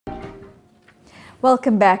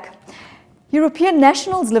Welcome back. European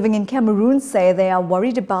nationals living in Cameroon say they are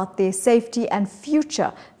worried about their safety and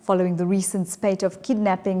future following the recent spate of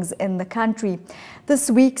kidnappings in the country.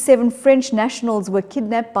 This week, 7 French nationals were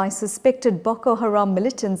kidnapped by suspected Boko Haram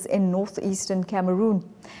militants in northeastern Cameroon.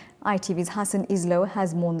 ITV's Hassan Isilow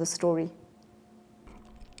has more on the story.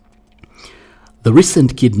 The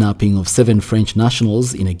recent kidnapping of 7 French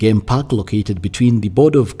nationals in a game park located between the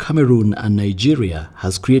border of Cameroon and Nigeria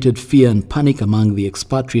has created fear and panic among the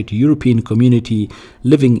expatriate European community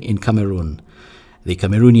living in Cameroon. The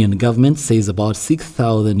Cameroonian government says about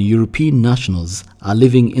 6,000 European nationals are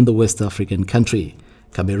living in the West African country.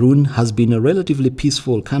 Cameroon has been a relatively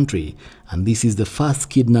peaceful country, and this is the first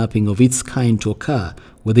kidnapping of its kind to occur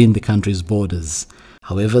within the country's borders.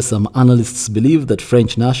 However, some analysts believe that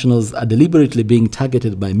French nationals are deliberately being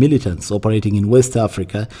targeted by militants operating in West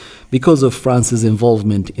Africa because of France's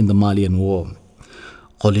involvement in the Malian War.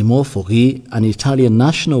 Olimo Fori, an Italian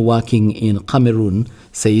national working in Cameroon,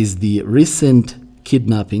 says the recent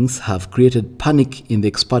kidnappings have created panic in the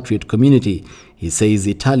expatriate community. He says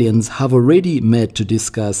Italians have already met to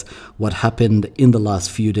discuss what happened in the last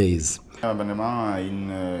few days. L'avènement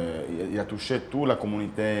il a touché toute la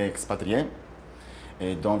communauté expatriée.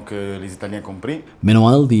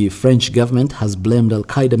 Meanwhile, the French government has blamed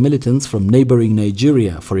Al-Qaeda militants from neighboring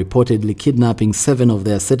Nigeria for reportedly kidnapping 7 of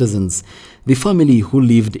their citizens. The family, who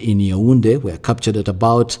lived in Yaoundé, were captured at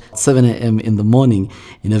about 7 a.m. in the morning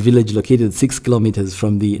in a village located 6 kilometers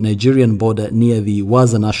from the Nigerian border near the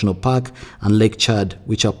Waza National Park and Lake Chad,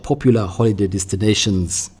 which are popular holiday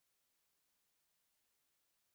destinations.